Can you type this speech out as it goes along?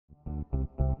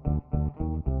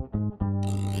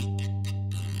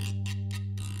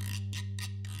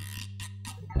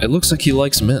It looks like he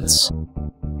likes mints.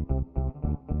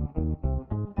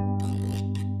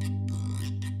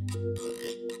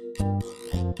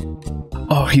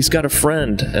 Oh, he's got a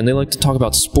friend, and they like to talk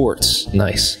about sports.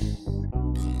 Nice.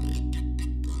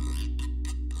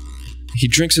 He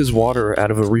drinks his water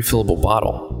out of a refillable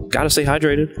bottle. Gotta stay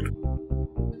hydrated.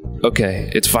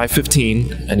 Okay, it's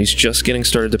 5:15, and he's just getting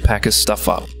started to pack his stuff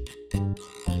up.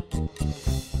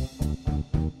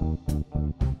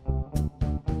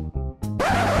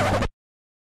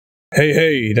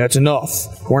 Hey, that's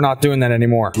enough. We're not doing that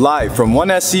anymore. Live from One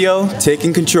SEO,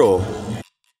 Taking Control.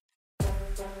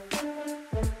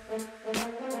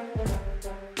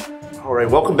 All right,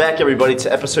 welcome back everybody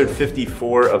to episode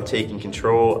 54 of Taking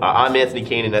Control. I'm Anthony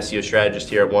Kane, an SEO strategist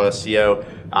here at One SEO.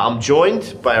 I'm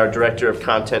joined by our Director of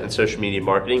Content and Social Media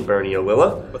Marketing, Bernie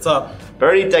Olilla. What's up?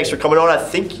 Bernie, thanks for coming on. I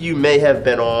think you may have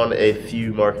been on a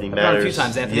few Marketing Matters. A few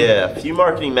times, Anthony. Yeah, a few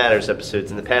Marketing Matters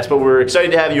episodes in the past, but we're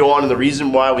excited to have you on, and the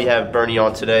reason why we have Bernie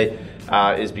on today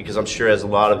is because I'm sure, as a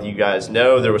lot of you guys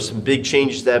know, there were some big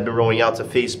changes that have been rolling out to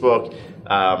Facebook.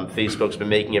 Facebook's been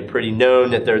making it pretty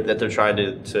known that they're trying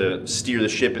to steer the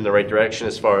ship in the right direction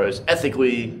as far as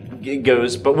ethically it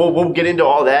goes, but we'll get into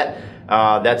all that.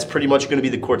 That's pretty much going to be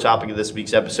the core topic of this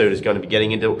week's episode, is going to be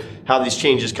getting into how these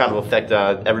changes kind of affect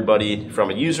everybody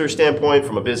from a user standpoint,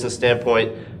 from a business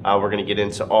standpoint. We're going to get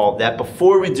into all that.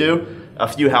 Before we do, a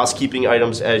few housekeeping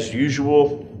items as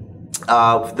usual.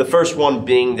 The first one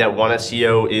being that One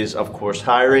SEO is, of course,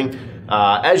 hiring.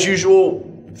 As usual,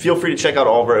 feel free to check out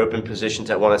all of our open positions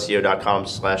at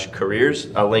oneseo.com/careers.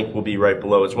 A link will be right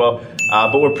below as well.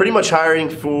 But we're pretty much hiring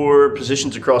for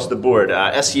positions across the board.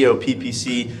 SEO,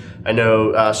 PPC, I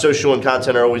know social and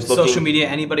content are always looking. Social media,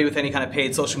 anybody with any kind of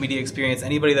paid social media experience,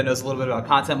 anybody that knows a little bit about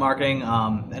content marketing,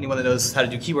 anyone that knows how to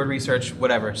do keyword research,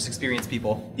 whatever, just experienced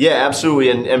people. Yeah, absolutely.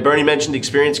 And Bernie mentioned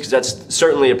experience because that's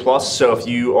certainly a plus. So if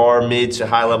you are mid to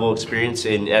high level experience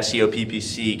in SEO,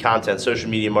 PPC, content, social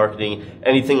media marketing,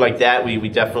 anything like that, we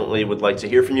definitely would like to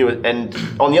hear from you. And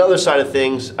on the other side of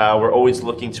things, we're always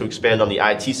looking to expand on the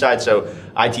IT side. So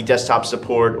IT desktop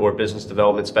support or business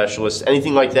development specialists,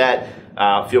 anything like that.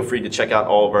 Feel free to check out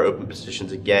all of our open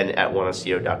positions again at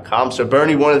oneseo.com. So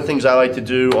Bernie, one of the things I like to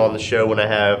do on the show when I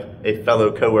have a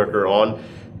fellow coworker on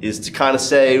is to kind of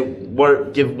say,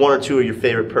 give one or two of your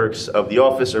favorite perks of the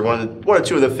office, or one or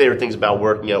two of the favorite things about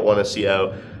working at One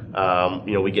SEO.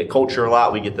 We get culture a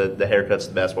lot. We get the haircuts,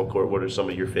 the basketball court. What are some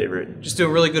of your favorite? Just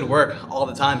doing really good work all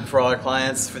the time for all our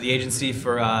clients, for the agency,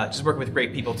 for just working with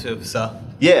great people too. So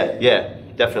yeah.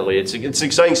 Definitely. It's an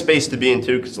exciting space to be in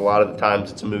too, because a lot of the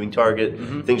times it's a moving target.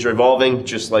 Things are evolving,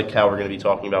 just like how we're going to be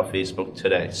talking about Facebook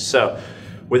today. So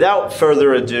without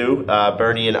further ado,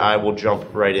 Bernie and I will jump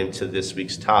right into this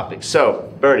week's topic.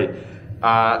 So Bernie,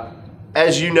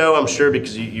 as you know, I'm sure,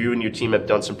 because you and your team have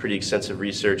done some pretty extensive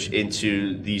research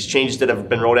into these changes that have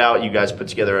been rolled out. You guys put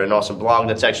together an awesome blog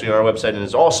that's actually on our website and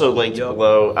is also linked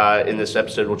below in this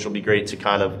episode, which will be great to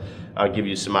kind of give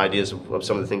you some ideas of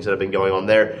some of the things that have been going on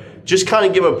there. Just kind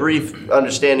of give a brief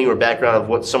understanding or background of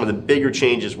what some of the bigger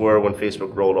changes were when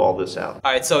Facebook rolled all this out.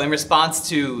 All right, so in response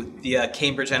to the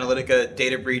Cambridge Analytica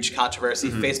data breach controversy,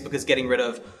 Facebook is getting rid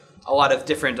of a lot of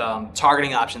different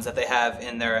targeting options that they have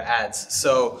in their ads.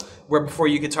 So where before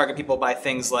you could target people by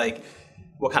things like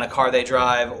what kind of car they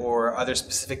drive or other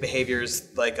specific behaviors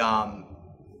like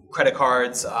credit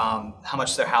cards, how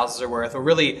much their houses are worth, or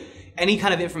really any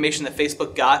kind of information that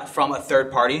Facebook got from a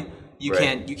third party, you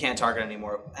can't target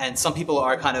anymore. And some people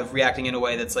are kind of reacting in a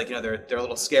way that's like, they're a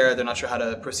little scared, they're not sure how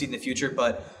to proceed in the future,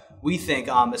 but we think,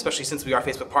 especially since we are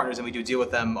Facebook partners and we do deal with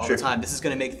them all the time, this is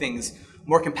going to make things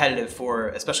more competitive for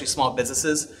especially small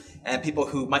businesses and people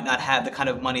who might not have the kind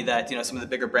of money that some of the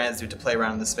bigger brands do to play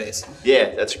around in this space.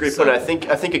 Yeah, that's a great point. I think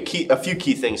a few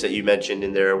key things that you mentioned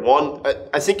in there. One,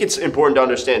 I think it's important to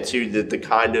understand too that the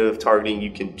kind of targeting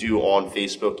you can do on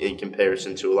Facebook in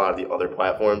comparison to a lot of the other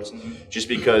platforms, just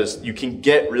because you can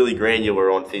get really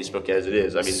granular on Facebook as it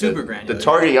is. I mean, super granular. The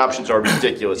targeting options are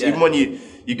ridiculous. Even when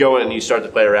you go in and you start to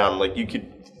play around, like you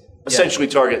could essentially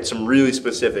target some really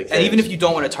specific things. And even if you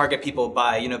don't want to target people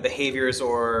by behaviors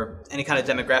or any kind of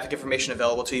demographic information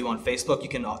available to you on Facebook, you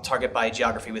can target by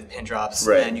geography with pin drops,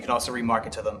 and you can also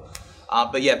remarket to them.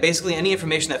 But yeah, basically any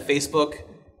information that Facebook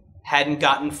hadn't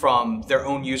gotten from their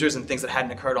own users and things that hadn't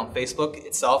occurred on Facebook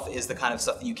itself is the kind of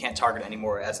stuff that you can't target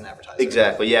anymore as an advertiser.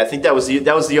 Exactly. Yeah, I think that was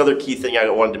the other key thing I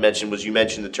wanted to mention was you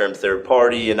mentioned the term third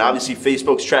party, and obviously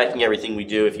Facebook's tracking everything we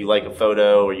do. If you like a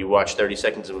photo or you watch 30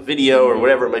 seconds of a video or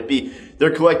whatever it might be, they're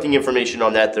collecting information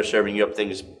on that. They're serving you up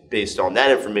things based on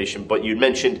that information. But you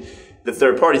mentioned the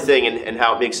third-party thing and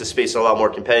how it makes the space a lot more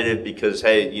competitive because,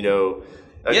 hey, you know,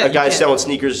 a guy selling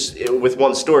sneakers with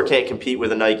one store can't compete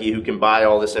with a Nike who can buy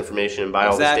all this information and buy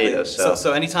all this data.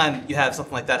 So anytime you have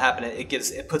something like that happen,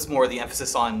 it puts more of the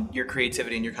emphasis on your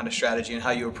creativity and your kind of strategy and how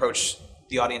you approach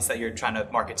the audience that you're trying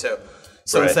to market to.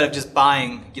 So instead of just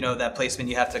buying, you know, that placement,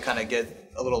 you have to kind of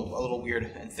get a little weird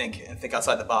and think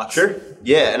outside the box. Sure.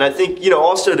 Yeah, and I think, you know,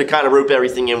 also to kind of rope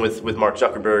everything in with Mark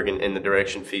Zuckerberg and the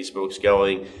direction Facebook's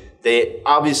going, they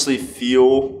obviously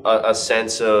feel a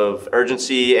sense of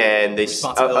urgency and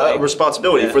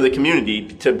responsibility for the community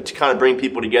to kind of bring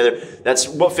people together. That's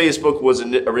what Facebook was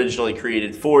originally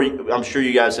created for. I'm sure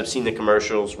you guys have seen the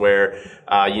commercials where,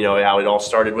 you know, how it all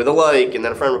started with a like and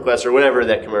then a friend request or whatever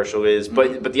that commercial is.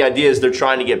 But the idea is they're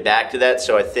trying to get back to that.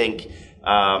 So I think...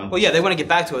 well, yeah, they want to get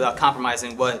back to it without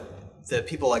compromising what the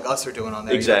people like us are doing on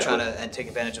there. Exactly. You know, and take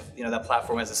advantage of, you know, that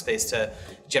platform as a space to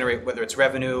generate whether it's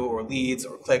revenue or leads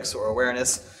or clicks or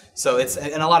awareness. So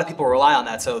and a lot of people rely on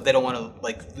that, so they don't want to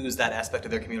like lose that aspect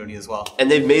of their community as well. And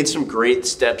they've made some great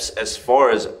steps as far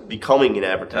as becoming an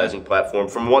advertising platform,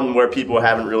 from one where people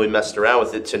haven't really messed around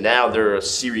with it to now they're a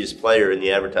serious player in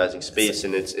the advertising space,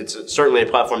 and it's certainly a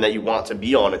platform that you want to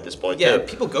be on at this point. Yeah,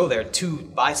 people go there to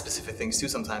buy specific things too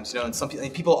sometimes, you know,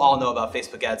 and people all know about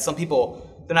Facebook ads. Some people,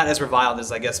 they're not as reviled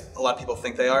as I guess a lot of people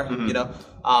think they are, you know.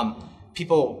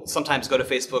 People sometimes go to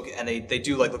Facebook and they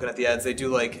do like looking at the ads. They do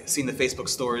like seeing the Facebook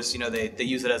stores. You know, they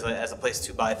use it as a place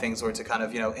to buy things or to kind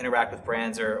of, you know, interact with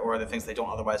brands or other things they don't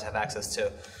otherwise have access to.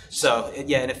 So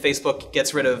yeah, and if Facebook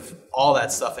gets rid of all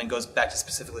that stuff and goes back to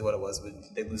specifically what it was,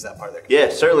 they lose that part of their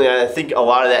community. Yeah, certainly. I think a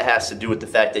lot of that has to do with the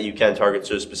fact that you can target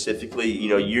so specifically.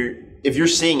 You know, if you're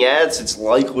seeing ads, it's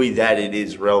likely that it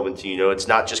is relevant to you. You know, it's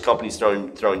not just companies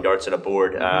throwing darts at a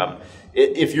board.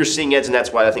 If you're seeing ads, and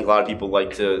that's why I think a lot of people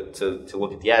like to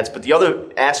look at the ads. But the other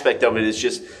aspect of it is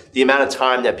just the amount of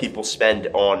time that people spend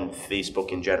on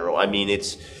Facebook in general. I mean,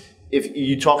 if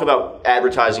you talk about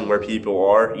advertising where people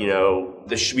are, you know,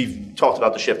 we've talked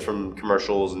about the shift from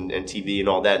commercials and TV and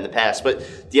all that in the past.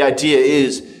 But the idea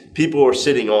is people are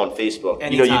sitting on Facebook.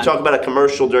 Anytime. You know, you talk about a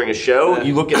commercial during a show,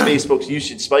 you look at Facebook's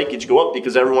usage spikage go up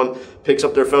because everyone picks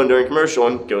up their phone during a commercial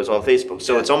and goes on Facebook.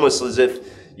 So it's almost as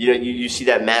if, you know, you see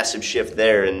that massive shift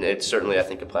there, and it's certainly, I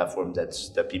think, a platform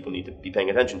that people need to be paying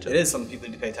attention to. It is something people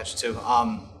need to pay attention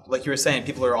to. Like you were saying,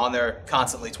 people are on there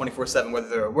constantly, 24/7, whether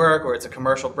they're at work or it's a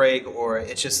commercial break or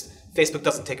it's just Facebook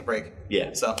doesn't take a break.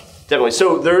 Yeah, so definitely.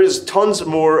 So there is tons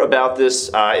more about this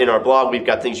in our blog. We've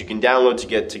got things you can download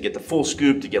to get the full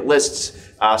scoop, to get lists,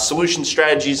 solution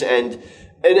strategies, and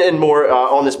more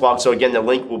on this blog. So again, the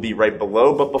link will be right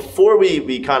below. But before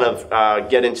we kind of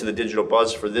get into the digital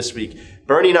buzz for this week,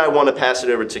 Bernie and I want to pass it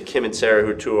over to Kim and Sarah, who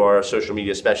are two of our social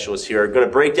media specialists here, are going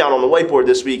to break down on the whiteboard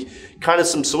this week kind of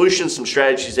some solutions, some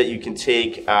strategies that you can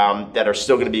take that are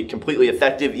still going to be completely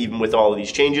effective even with all of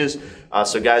these changes.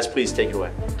 So guys, please take it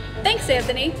away. Thanks,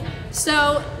 Anthony.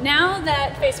 So now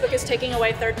that Facebook is taking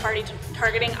away third-party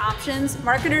targeting options,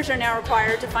 marketers are now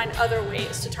required to find other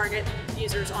ways to target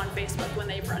users on Facebook when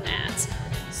they run ads.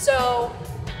 So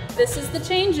this is the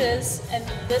changes, and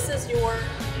this is your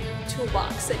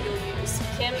toolbox that you'll use.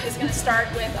 Kim is going to start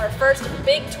with our first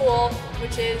big tool,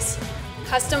 which is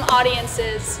custom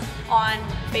audiences on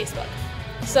Facebook.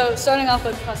 So starting off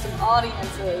with custom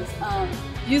audiences,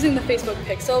 using the Facebook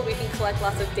pixel, we can collect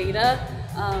lots of data,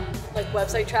 like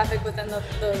website traffic within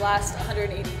the last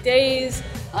 180 days,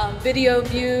 video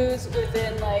views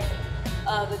within like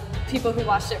the people who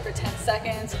watched it for 10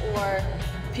 seconds or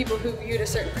people who viewed a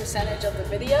certain percentage of the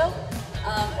video,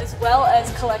 as well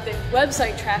as collecting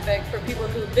website traffic for people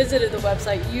who visited the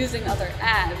website using other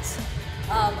ads.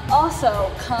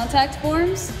 Also, contact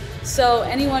forms. So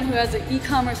anyone who has an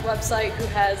e-commerce website who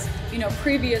has, you know,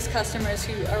 previous customers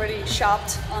who already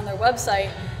shopped on their website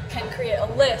can create a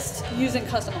list using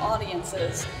custom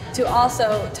audiences to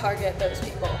also target those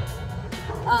people.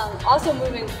 Also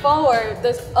moving forward,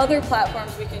 there's other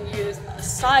platforms we can use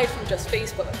aside from just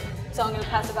Facebook. So I'm going to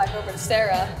pass it back over to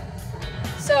Sarah.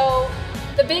 So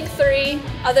the big three,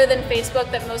 other than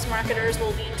Facebook, that most marketers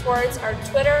will lean towards are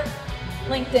Twitter,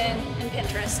 LinkedIn, and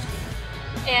Pinterest.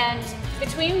 And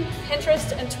between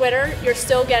Pinterest and Twitter, you're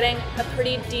still getting a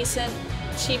pretty decent,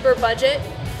 cheaper budget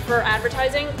for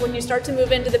advertising. When you start to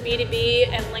move into the B2B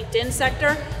and LinkedIn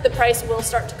sector, the price will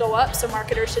start to go up, so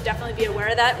marketers should definitely be aware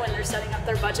of that when they're setting up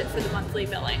their budget for the monthly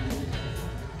billing.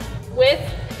 With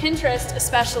Pinterest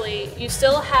especially, you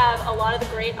still have a lot of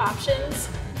the great options,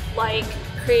 like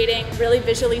creating really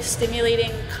visually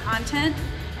stimulating content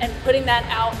and putting that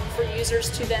out for users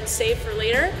to then save for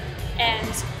later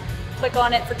and click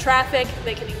on it for traffic.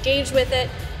 They can engage with it,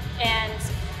 and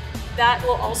that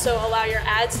will also allow your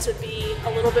ads to be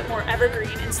a little bit more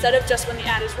evergreen. Instead of just when the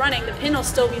ad is running, the pin will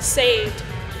still be saved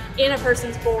in a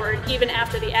person's board even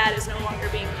after the ad is no longer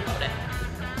being promoted.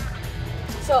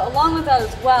 So along with that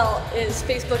as well is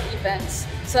Facebook events.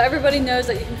 So everybody knows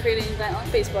that you can create an event on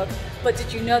Facebook, but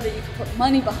did you know that you can put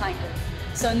money behind it?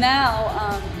 So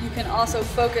now you can also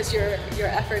focus your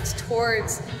efforts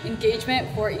towards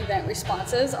engagement for event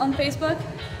responses on Facebook.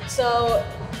 So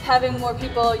having more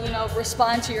people,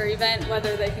 respond to your event,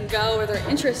 whether they can go or they're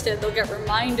interested, they'll get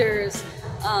reminders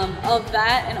of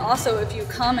that. And also if you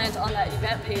comment on that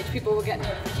event page, people will get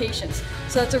notifications.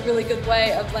 So that's a really good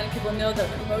way of letting people know that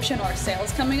promotion or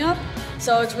sales coming up.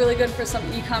 So it's really good for some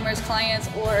e-commerce clients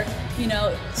or,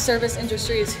 service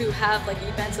industries who have like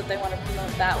events that they want to promote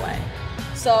that way.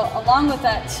 So along with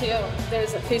that too,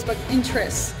 there's a Facebook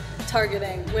interest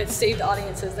targeting with saved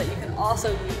audiences that you can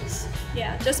also use.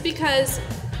 Yeah, just because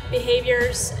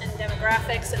behaviors and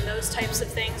demographics and those types of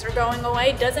things are going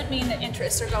away doesn't mean that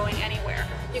interests are going anywhere.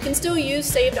 You can still use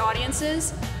saved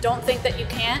audiences. Don't think that you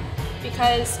can't,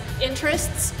 because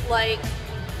interests like,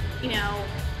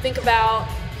 think about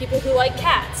people who like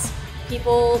cats,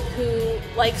 people who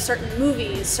like certain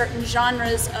movies, certain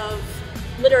genres of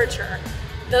literature.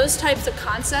 Those types of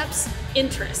concepts,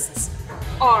 interests,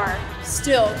 are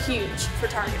still huge for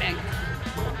targeting.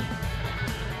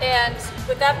 And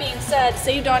with that being said,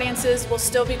 saved audiences will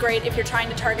still be great if you're trying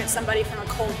to target somebody from a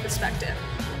cold perspective.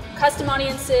 Custom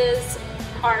audiences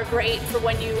are great for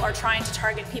when you are trying to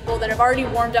target people that have already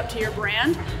warmed up to your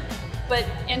brand, but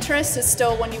interest is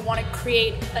still when you want to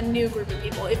create a new group of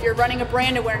people. If you're running a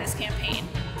brand awareness campaign,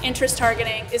 interest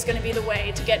targeting is going to be the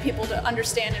way to get people to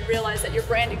understand and realize that your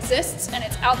brand exists and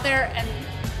it's out there and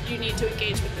you need to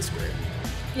engage with this group.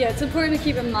 Yeah, it's important to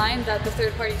keep in mind that the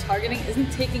third-party targeting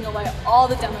isn't taking away all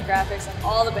the demographics and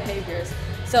all the behaviors.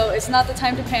 So it's not the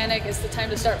time to panic, it's the time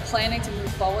to start planning to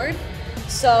move forward.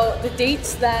 So the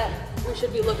dates that we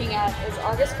should be looking at is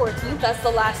August 14th. That's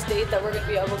the last date that we're going to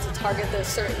be able to target those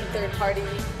certain third-party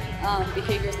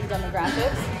behaviors and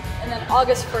demographics. And then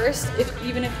August 1st,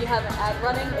 even if you have an ad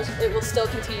running, it will still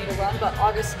continue to run, but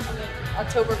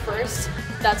October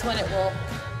 1st, that's when it will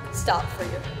stop for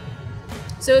you.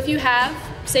 So if you have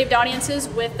saved audiences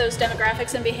with those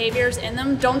demographics and behaviors in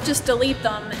them, don't just delete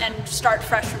them and start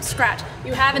fresh from scratch.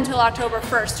 You have until October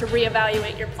 1st to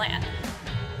reevaluate your plan.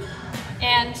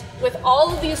 And with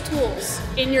all of these tools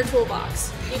in your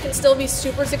toolbox, you can still be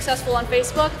super successful on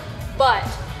Facebook, but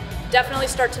definitely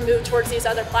start to move towards these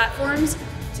other platforms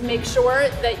to make sure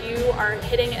that you are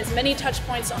hitting as many touch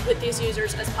points with these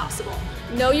users as possible.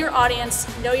 Know your audience,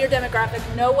 know your demographic,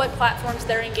 know what platforms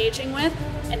they're engaging with,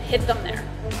 and hit them there.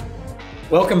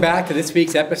 Welcome back to this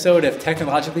week's episode of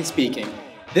Technologically Speaking.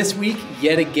 This week,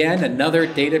 yet again, another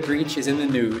data breach is in the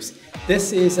news.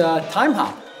 This is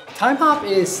Timehop. Timehop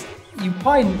is, you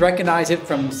probably recognize it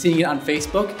from seeing it on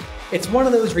Facebook. It's one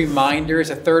of those reminders,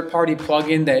 a third-party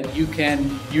plugin that you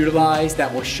can utilize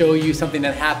that will show you something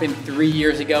that happened 3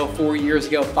 years ago, 4 years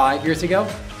ago, 5 years ago.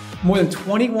 More than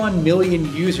 21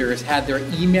 million users had their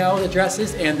email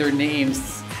addresses and their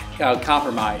names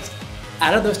compromised.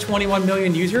 Out of those 21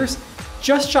 million users,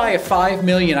 just shy of 5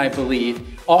 million, I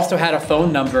believe, also had a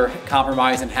phone number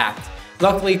compromised and hacked.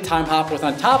 Luckily, Timehop was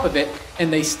on top of it,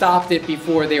 and they stopped it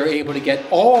before they were able to get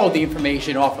all the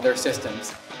information off of their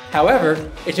systems. However,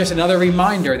 it's just another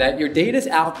reminder that your data's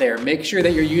out there. Make sure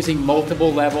that you're using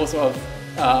multiple levels of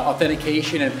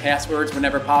authentication and passwords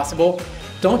whenever possible.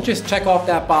 Don't just check off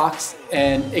that box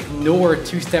and ignore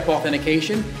two-step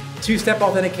authentication. Two-step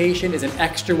authentication is an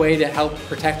extra way to help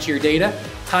protect your data.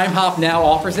 Timehop now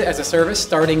offers it as a service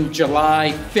starting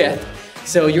July 5th.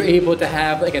 So you're able to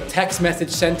have like a text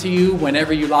message sent to you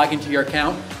whenever you log into your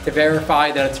account to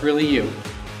verify that it's really you.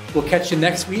 We'll catch you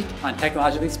next week on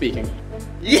Technologically Speaking.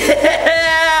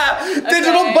 Yeah!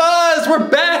 Digital Buzz! We're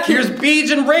back! Here's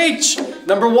Beej and Rach.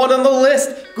 Number 1 on the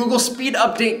list, Google Speed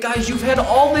Update. Guys, you've had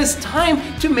all this time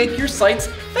to make your sites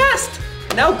fast.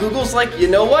 Now Google's like, you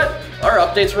know what? Our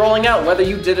update's rolling out whether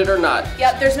you did it or not.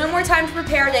 Yep, there's no more time to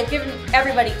prepare. They've given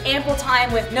everybody ample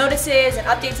time with notices and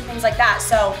updates and things like that.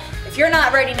 So if you're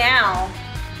not ready now,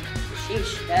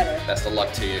 sheesh, better. Best of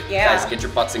luck to you. Yeah. Guys, get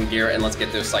your butts in gear and let's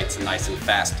get those sites nice and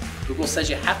fast. Google says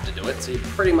you have to do it, so you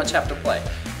pretty much have to play.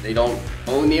 They don't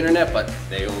own the internet, but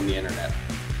they own the internet.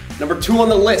 Number 2 on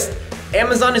the list,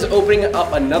 Amazon is opening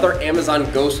up another Amazon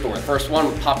Go store. The first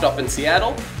one popped up in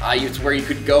Seattle. It's where you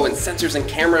could go and sensors and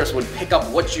cameras would pick up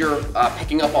what you're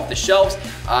picking up off the shelves.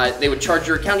 They would charge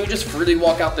your account. You just freely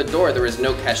walk out the door. There is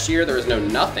no cashier. There is no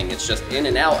nothing. It's just in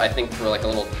and out, I think, for like a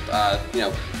little,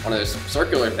 one of those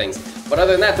circular things. But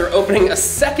other than that, they're opening a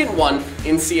second one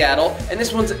in Seattle, and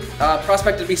this one's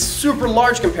prospected to be super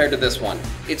large compared to this one.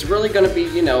 It's really going to be,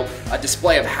 you know, a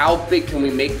display of how big can we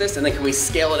make this, and then can we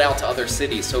scale it out to other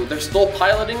cities. So they're still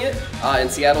piloting it,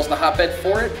 and Seattle's the hotbed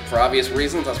for it, for obvious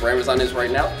reasons. That's where Amazon is right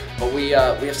now. But we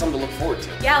have something to look forward to.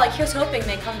 Yeah, like here's hoping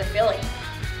they come to Philly.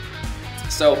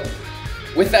 So,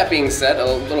 with that being said,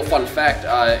 a little fun fact,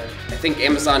 I think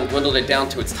Amazon dwindled it down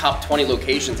to its top 20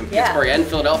 locations, and Pittsburgh and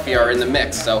Philadelphia are in the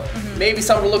mix. So maybe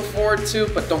something to look forward to,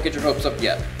 but don't get your hopes up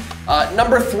yet.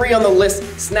 Number 3 on the list,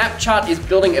 Snapchat is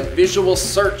building a visual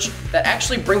search that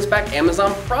actually brings back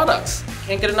Amazon products.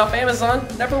 Can't get enough Amazon,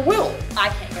 never will. I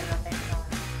can't get enough Amazon.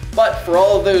 But for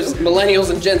all of those millennials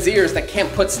and Gen Zers that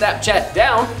can't put Snapchat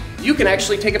down, you can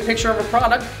actually take a picture of a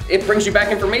product, it brings you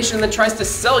back information, and then tries to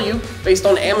sell you based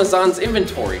on Amazon's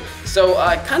inventory. So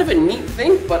kind of a neat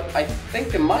thing, but I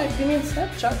think in my opinion,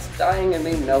 Snapchat's dying and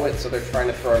they know it, so they're trying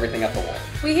to throw everything at the wall.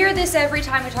 We hear this every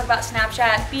time we talk about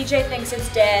Snapchat. BJ thinks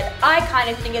it's dead. I kind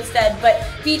of think it's dead, but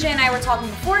BJ and I were talking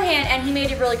beforehand and he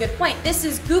made a really good point. This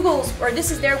is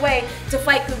this is their way to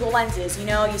fight Google Lenses. You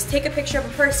know, you take a picture of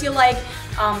a purse you like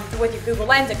with your Google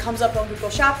Lens, it comes up on Google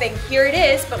Shopping. Here it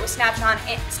is, but with Snapchat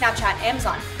and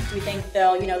Amazon. Do we think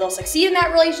they'll succeed in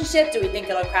that relationship? Do we think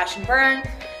it'll crash and burn?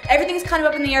 Everything's kind of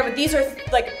up in the air, but these are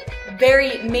like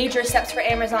very major steps for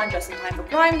Amazon, just in time for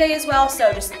Prime Day as well.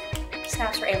 So just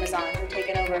snaps for Amazon. We're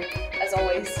taking over, as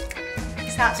always.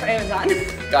 Snaps for Amazon.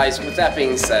 Guys, with that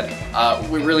being said,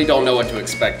 we really don't know what to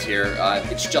expect here.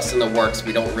 It's just in the works.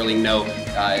 We don't really know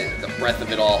the breadth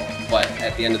of it all. But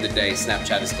at the end of the day,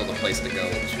 Snapchat is still the place to go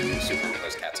to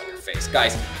superimpose cats on your face.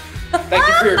 Guys, thank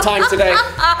you for your time today.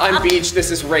 I'm Beach. This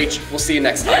is Rach. We'll see you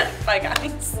next time. Bye,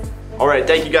 guys. All right,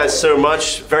 thank you guys so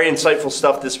much. Very insightful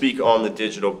stuff this week on the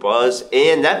Digital Buzz.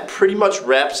 And that pretty much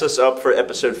wraps us up for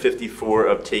episode 54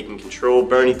 of Taking Control.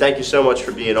 Bernie, thank you so much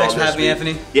for being on this week. Thanks for having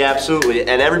me, Anthony. Yeah, absolutely.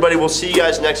 And everybody, we'll see you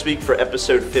guys next week for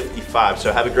episode 55.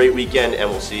 So have a great weekend, and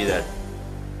we'll see you then.